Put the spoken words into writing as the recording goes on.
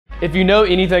If you know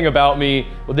anything about me,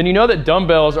 well, then you know that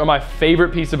dumbbells are my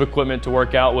favorite piece of equipment to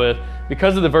work out with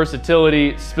because of the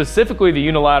versatility, specifically the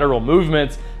unilateral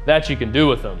movements that you can do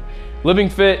with them. Living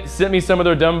Fit sent me some of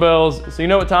their dumbbells, so you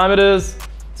know what time it is?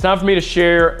 It's time for me to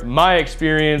share my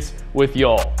experience with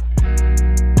y'all.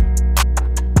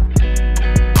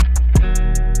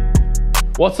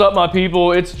 What's up, my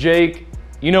people? It's Jake.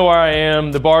 You know where I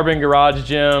am, the BarBend Garage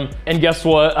Gym. And guess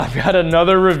what? I've got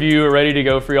another review ready to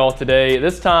go for y'all today.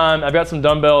 This time, I've got some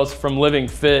dumbbells from Living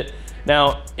Fit.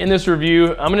 Now, in this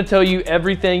review, I'm gonna tell you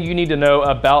everything you need to know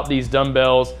about these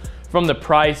dumbbells, from the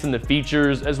price and the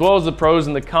features, as well as the pros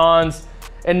and the cons,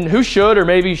 and who should or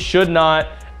maybe should not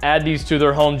add these to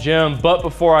their home gym. But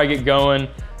before I get going,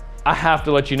 I have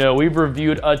to let you know, we've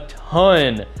reviewed a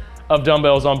ton of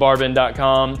dumbbells on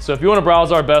barbend.com. So if you want to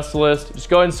browse our best list, just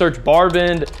go ahead and search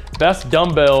BarBend best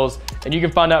dumbbells, and you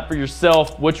can find out for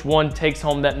yourself which one takes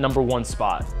home that #1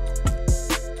 spot.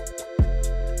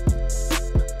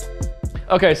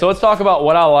 Okay, so let's talk about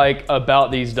what I like about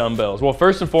these dumbbells. Well,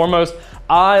 first and foremost,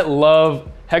 I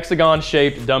love hexagon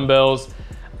shaped dumbbells.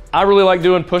 I really like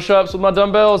doing push-ups with my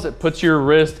dumbbells. It puts your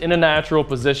wrist in a natural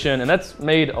position, and that's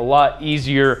made a lot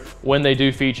easier when they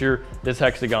do feature this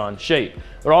hexagon shape.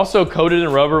 They're also coated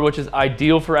in rubber, which is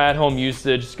ideal for at-home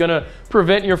usage. It's gonna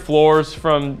prevent your floors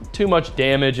from too much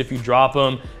damage if you drop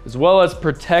them, as well as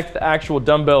protect the actual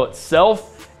dumbbell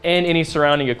itself and any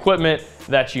surrounding equipment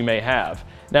that you may have.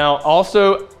 Now,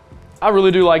 also, I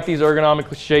really do like these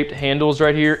ergonomically shaped handles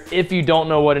right here. If you don't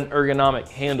know what an ergonomic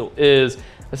handle is,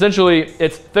 essentially,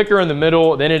 it's thicker in the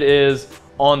middle than it is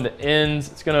on the ends.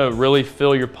 It's gonna really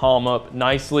fill your palm up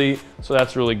nicely, so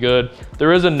that's really good.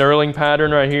 There is a knurling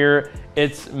pattern right here.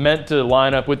 It's meant to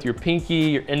line up with your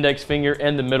pinky, your index finger,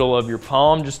 and the middle of your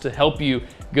palm, just to help you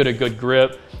get a good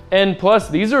grip. And plus,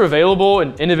 these are available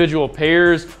in individual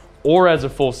pairs or as a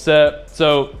full set.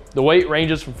 So the weight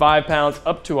ranges from 5 pounds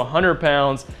up to 100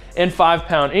 pounds in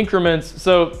 5-pound increments.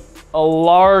 So a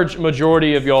large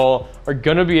majority of y'all are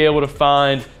gonna be able to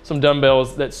find some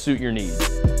dumbbells that suit your needs.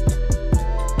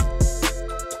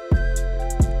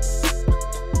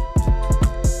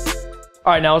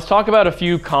 All right, now let's talk about a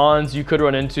few cons you could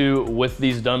run into with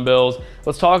these dumbbells.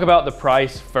 Let's talk about the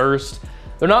price first.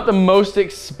 They're not the most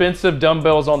expensive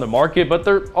dumbbells on the market, but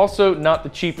they're also not the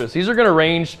cheapest. These are gonna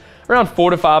range around $4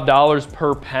 to $5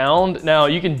 per pound. Now,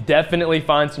 you can definitely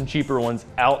find some cheaper ones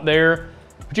out there,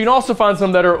 but you can also find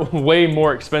some that are way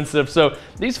more expensive. So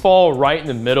these fall right in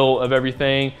the middle of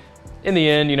everything. In the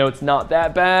end, you know, it's not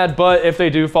that bad, but if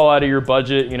they do fall out of your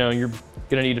budget, you know, you're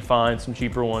gonna need to find some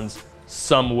cheaper ones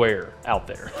somewhere out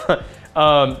there.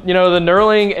 You know, the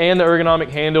knurling and the ergonomic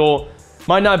handle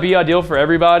might not be ideal for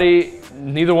everybody.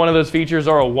 Neither one of those features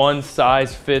are a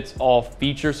one-size-fits-all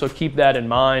feature, so keep that in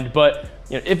mind. But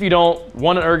you know, if you don't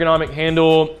want an ergonomic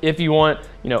handle, if you want,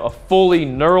 you know, a fully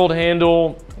knurled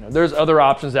handle, you know, there's other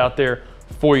options out there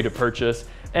for you to purchase.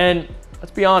 And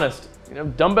let's be honest, you know,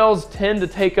 dumbbells tend to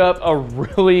take up a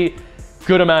really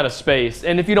good amount of space.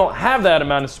 And if you don't have that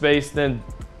amount of space, then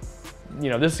you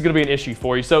know, this is gonna be an issue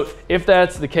for you. So if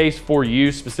that's the case for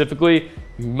you specifically,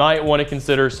 you might wanna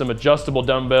consider some adjustable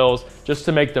dumbbells just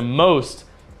to make the most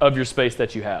of your space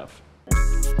that you have.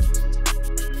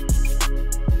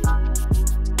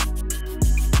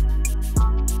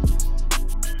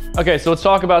 Okay, so let's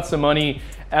talk about some money.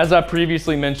 As I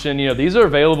previously mentioned, you know, these are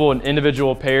available in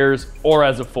individual pairs or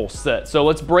as a full set. So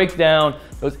let's break down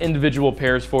those individual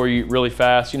pairs for you really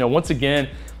fast. You know, once again,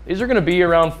 these are gonna be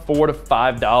around $4 to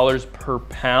 $5 per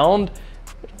pound.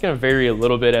 It's gonna vary a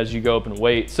little bit as you go up in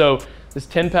weight. So this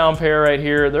 10-pound pair right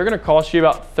here, they're gonna cost you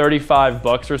about 35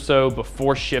 bucks or so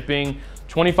before shipping.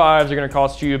 25s are gonna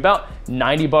cost you about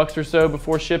 90 bucks or so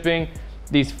before shipping.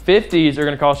 These 50s are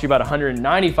gonna cost you about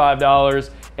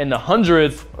 $195, and the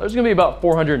 100s, there's gonna be about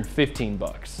 415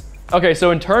 bucks. Okay,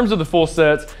 so in terms of the full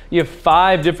sets, you have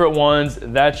 5 different ones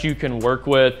that you can work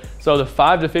with. So the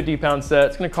 5 to 50-pound set,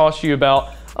 it's gonna cost you about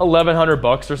 1,100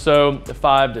 bucks or so. The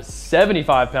 5 to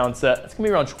 75-pound set, it's gonna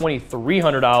be around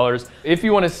 $2,300. If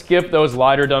you wanna skip those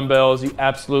lighter dumbbells, you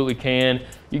absolutely can.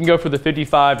 You can go for the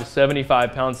 55 to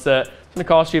 75-pound set. It's gonna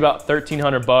cost you about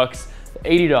 1,300 bucks.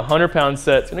 The 80 to 100-pound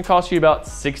set, it's gonna cost you about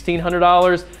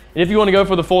 $1,600. And if you wanna go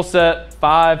for the full set,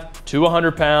 5 to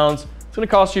 100 pounds, it's gonna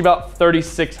cost you about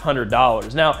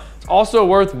 $3,600. Now, it's also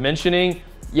worth mentioning,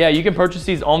 yeah, you can purchase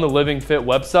these on the Living Fit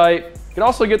website. You can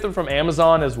also get them from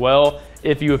Amazon as well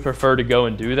if you would prefer to go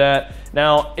and do that.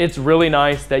 Now, it's really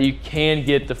nice that you can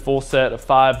get the full set of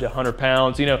 5 to 100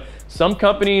 pounds. You know, some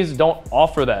companies don't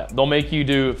offer that. They'll make you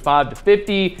do 5 to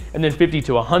 50 and then 50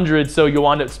 to 100, so you'll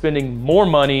wind up spending more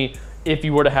money if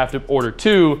you were to have to order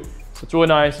 2. So it's really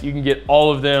nice. You can get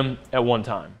all of them at one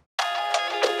time.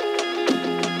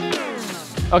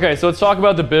 Okay, so let's talk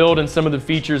about the build and some of the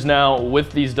features now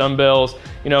with these dumbbells.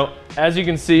 You know, as you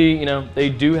can see, you know, they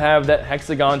do have that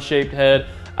hexagon shaped head.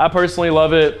 I personally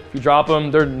love it. If you drop them,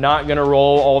 they're not gonna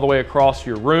roll all the way across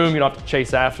your room. You don't have to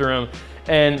chase after them.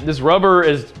 And this rubber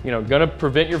is, you know, gonna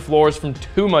prevent your floors from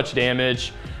too much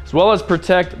damage, as well as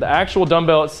protect the actual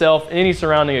dumbbell itself and any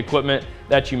surrounding equipment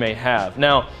that you may have.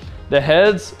 Now, the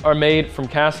heads are made from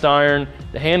cast iron.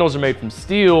 The handles are made from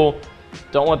steel.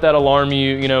 Don't let that alarm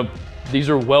you. You know, these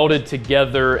are welded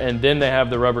together and then they have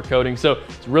the rubber coating. So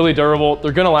it's really durable.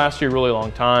 They're gonna last you a really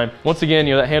long time. Once again,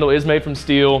 you know, that handle is made from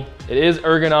steel. It is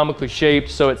ergonomically shaped,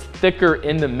 so it's thicker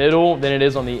in the middle than it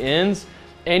is on the ends.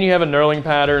 And you have a knurling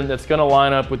pattern that's gonna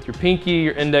line up with your pinky,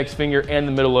 your index finger, and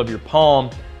the middle of your palm.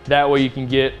 That way you can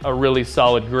get a really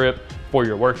solid grip for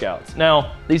your workouts.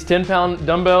 Now, these 10-pound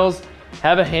dumbbells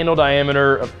have a handle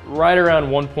diameter of right around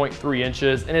 1.3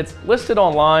 inches, and it's listed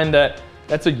online that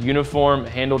that's a uniform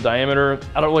handle diameter.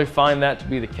 I don't really find that to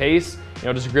be the case. You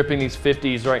know, just gripping these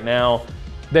 50s right now,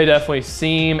 they definitely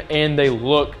seem and they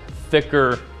look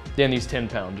thicker than these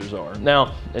 10-pounders are.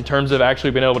 Now, in terms of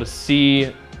actually being able to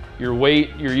see your weight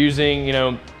you're using, you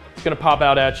know, it's gonna pop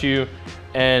out at you,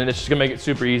 and it's just gonna make it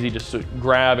super easy just to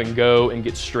grab and go and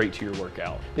get straight to your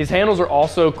workout. These handles are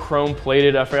also chrome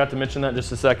plated. I forgot to mention that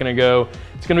just a second ago.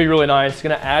 It's gonna be really nice. It's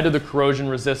gonna add to the corrosion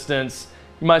resistance.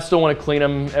 You might still wanna clean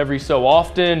them every so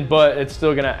often, but it's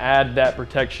still gonna add that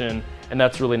protection, and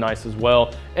that's really nice as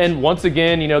well. And once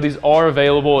again, you know, these are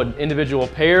available in individual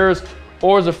pairs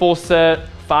or as a full set,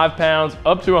 5 pounds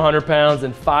up to 100 pounds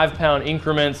in 5-pound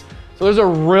increments. So there's a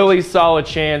really solid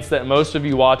chance that most of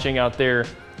you watching out there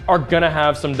are gonna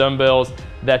have some dumbbells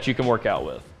that you can work out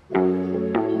with.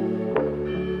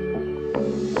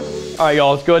 All right,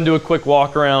 y'all, let's go ahead and do a quick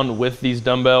walk around with these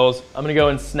dumbbells. I'm gonna go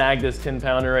and snag this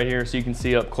 10-pounder right here so you can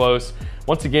see up close.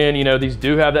 Once again, you know, these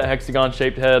do have that hexagon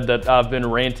shaped head that I've been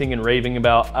ranting and raving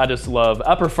about. I just love,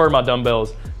 I prefer my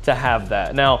dumbbells to have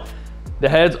that. Now, the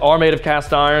heads are made of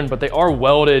cast iron, but they are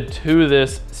welded to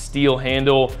this steel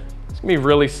handle. It's gonna be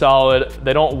really solid.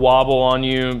 They don't wobble on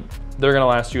you. They're gonna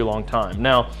last you a long time.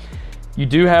 Now, you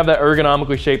do have that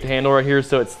ergonomically shaped handle right here,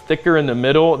 so it's thicker in the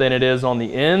middle than it is on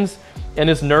the ends. And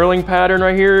this knurling pattern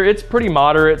right here, it's pretty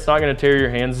moderate. It's not gonna tear your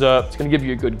hands up. It's gonna give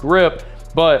you a good grip.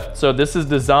 But, so this is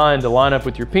designed to line up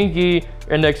with your pinky,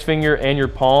 your index finger, and your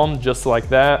palm, just like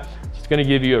that. So it's gonna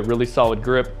give you a really solid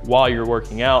grip while you're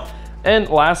working out. And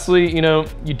lastly, you know,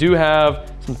 you do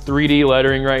have some 3D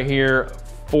lettering right here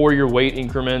for your weight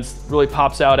increments. Really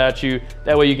pops out at you.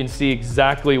 That way you can see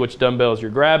exactly which dumbbells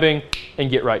you're grabbing and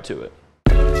get right to it.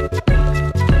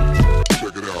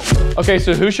 Okay,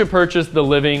 so who should purchase the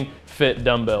Living Fit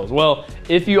dumbbells? Well,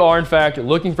 if you are in fact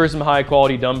looking for some high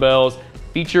quality dumbbells,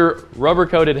 feature rubber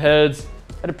coated heads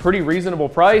at a pretty reasonable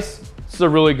price, this is a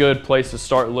really good place to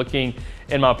start looking,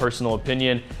 in my personal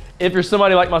opinion. If you're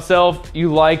somebody like myself,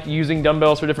 you like using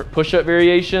dumbbells for different push-up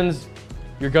variations,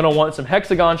 you're gonna want some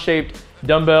hexagon shaped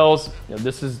dumbbells. You know,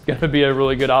 this is gonna be a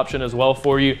really good option as well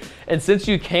for you. And since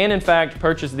you can in fact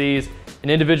purchase these in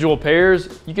individual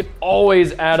pairs, you can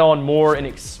always add on more and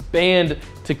expand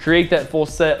to create that full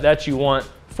set that you want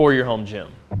for your home gym.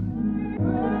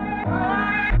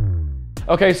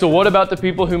 Okay, so what about the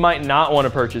people who might not want to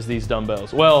purchase these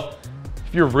dumbbells? Well,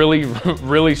 if you're really,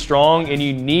 really strong and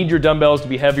you need your dumbbells to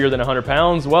be heavier than 100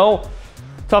 pounds, well,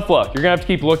 tough luck. You're gonna have to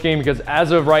keep looking because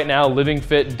as of right now, Living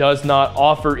Fit does not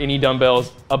offer any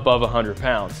dumbbells above 100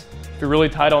 pounds. If you're really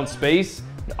tight on space,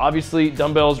 obviously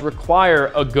dumbbells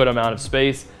require a good amount of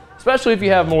space, especially if you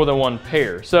have more than one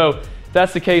pair. So if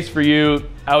that's the case for you,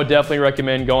 I would definitely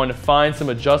recommend going to find some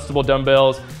adjustable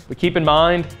dumbbells. But keep in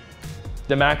mind,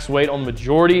 the max weight on the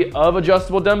majority of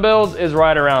adjustable dumbbells is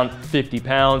right around 50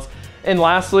 pounds. And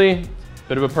lastly,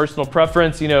 bit of a personal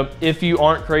preference, you know, if you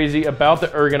aren't crazy about the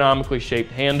ergonomically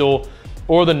shaped handle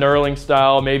or the knurling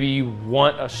style, maybe you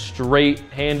want a straight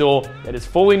handle that is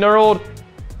fully knurled,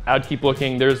 I would keep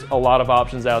looking. There's a lot of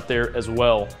options out there as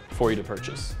well for you to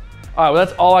purchase. All right, well,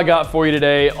 that's all I got for you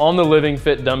today on the Living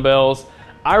Fit dumbbells.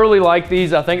 I really like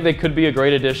these. I think they could be a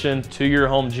great addition to your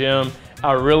home gym.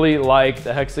 I really like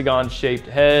the hexagon shaped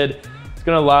head. It's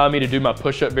gonna allow me to do my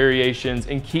push-up variations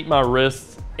and keep my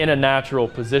wrists in a natural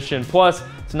position. Plus,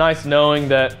 it's nice knowing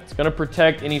that it's gonna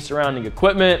protect any surrounding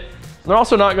equipment. They're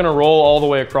also not gonna roll all the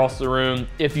way across the room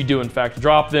if you do in fact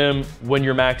drop them when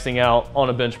you're maxing out on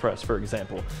a bench press, for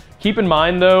example. Keep in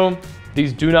mind though,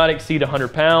 these do not exceed 100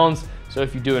 pounds. So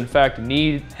if you do in fact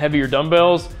need heavier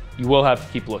dumbbells, you will have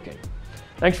to keep looking.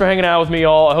 Thanks for hanging out with me,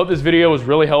 y'all. I hope this video was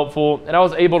really helpful and I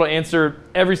was able to answer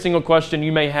every single question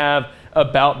you may have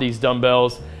about these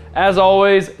dumbbells. As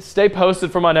always, stay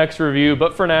posted for my next review,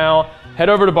 but for now, head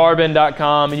over to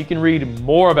barbend.com and you can read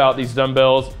more about these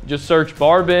dumbbells. Just search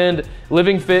BarBend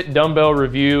Living Fit Dumbbell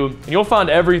Review and you'll find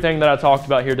everything that I talked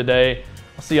about here today.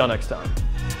 I'll see y'all next time.